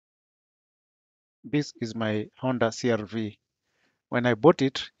This is my Honda CRV. When I bought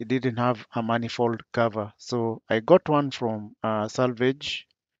it, it didn't have a manifold cover. So I got one from salvage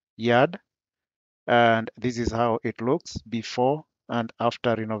yard, and this is how it looks before and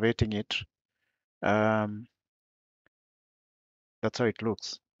after renovating it. Um, that's how it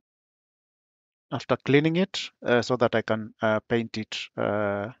looks. After cleaning it so that I can paint it,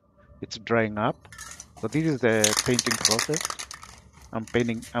 it's drying up. So this is the painting process. I'm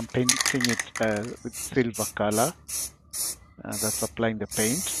painting it with silver color. That's applying the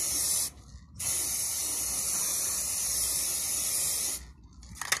paint.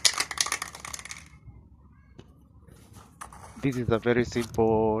 This is a very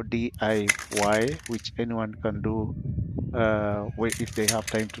simple DIY which anyone can do if they have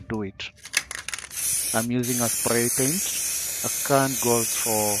time to do it. I'm using a spray paint. A can goes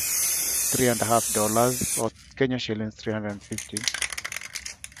for $3.50 or Kenya shillings 350.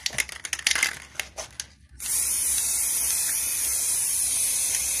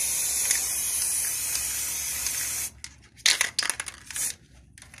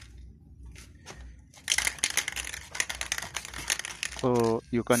 So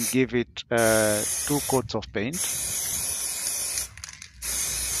you can give it 2 coats of paint.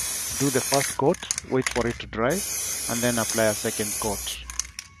 Do the first coat, wait for it to dry, and then apply a second coat.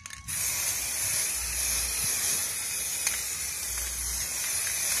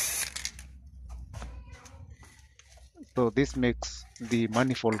 So this makes the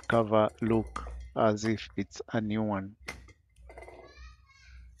manifold cover look as if it's a new one.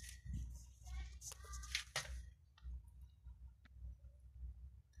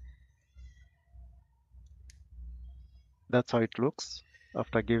 That's how it looks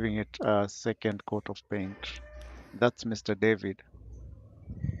after giving it a second coat of paint. That's Mr. David.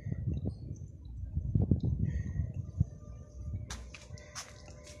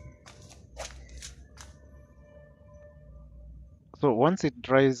 So once it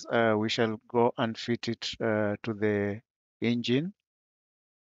dries, we shall go and fit it to the engine.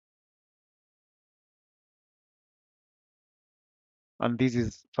 And this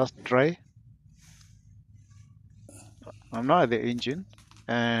is first dry. I'm now at the engine,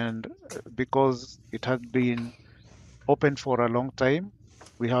 and because it had been open for a long time,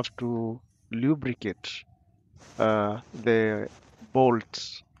 we have to lubricate the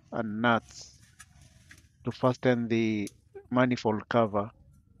bolts and nuts to fasten the manifold cover.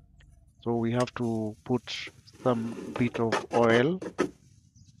 So we have to put some bit of oil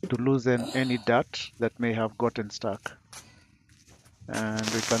to loosen any dirt that may have gotten stuck. And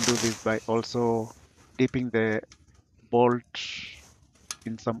we can do this by also dipping the bolt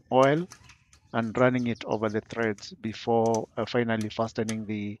in some oil and running it over the threads before finally fastening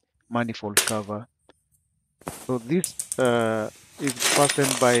the manifold cover. So this is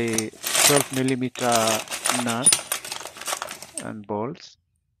fastened by 12 millimeter nuts and bolts.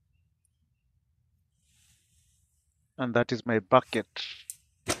 And that is my bucket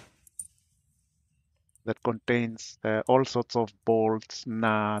that contains all sorts of bolts,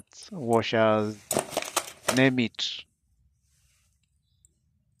 nuts, washers, name it.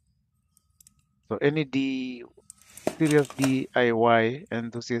 So any serious DIY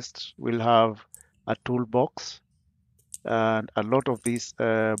enthusiast will have a toolbox and a lot of these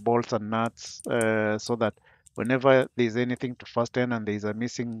bolts and nuts so that whenever there's anything to fasten and there's a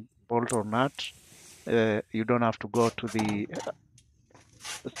missing bolt or nut, you don't have to go to the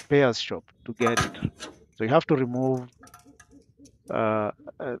spares shop to get it. So you have to remove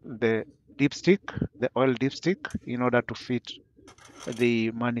the dipstick, the oil dipstick, in order to fit the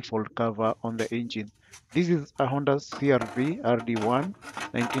manifold cover on the engine. This is a Honda CRV RD1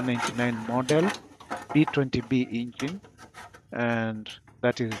 1999 model B20B engine, and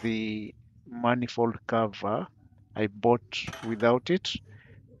that is the manifold cover. I bought without it,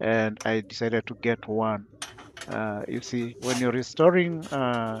 and I decided to get one. You see, when you're restoring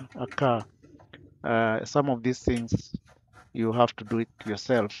a car, some of these things you have to do it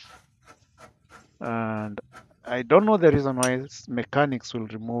yourself. And I don't know the reason why mechanics will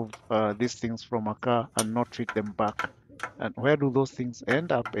remove these things from a car and not fit them back. And where do those things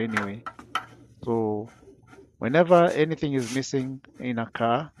end up anyway? So whenever anything is missing in a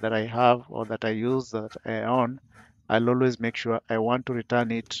car that I have or that I use that I own, I'll always make sure I want to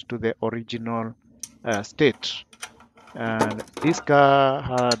return it to the original state. And this car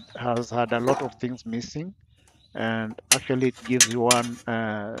has had a lot of things missing, and actually it gives you one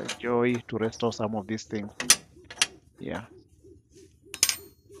joy to restore some of these things. Yeah.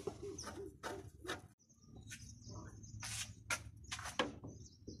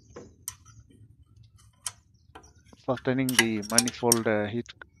 Fastening the manifold heat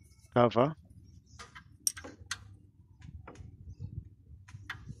cover.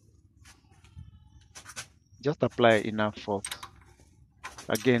 just apply enough force.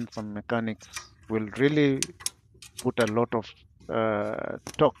 Again, some mechanics will really put a lot of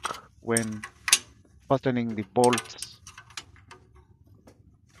torque when fastening the bolts,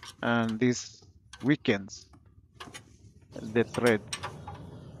 and this weakens the thread.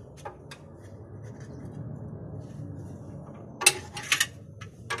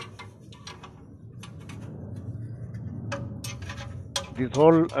 This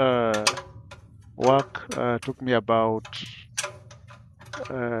whole work took me about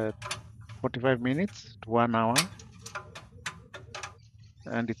uh, 45 minutes to 1 hour,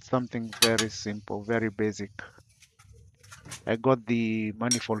 and it's something very simple, very basic. I got the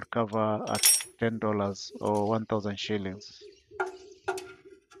manifold cover at $10 or 1,000 shillings.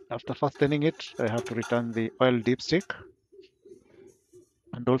 After fastening it, I have to return the oil dipstick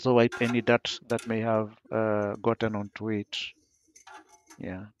and also wipe any dirt that may have gotten onto it.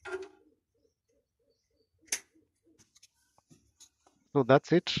 Yeah, so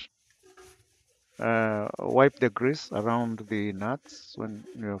that's it. Wipe the grease around the nuts when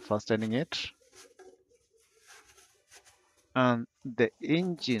you're fastening it, and the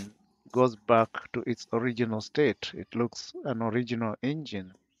engine goes back to its original state. It looks an original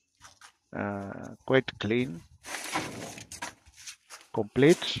engine, quite clean,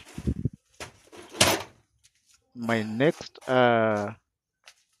 complete. My next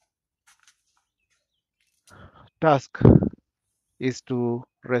task is to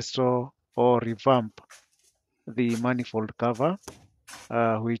restore or revamp the manifold cover,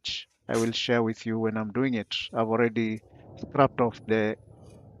 which I will share with you when I'm doing it. I've already scrapped off the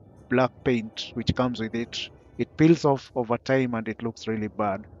black paint which comes with it. It peels off over time and it looks really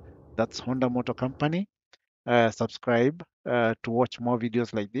bad. That's Honda Motor Company. Subscribe to watch more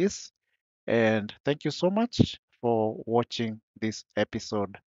videos like this. And thank you so much for watching this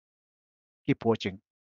episode. Keep watching.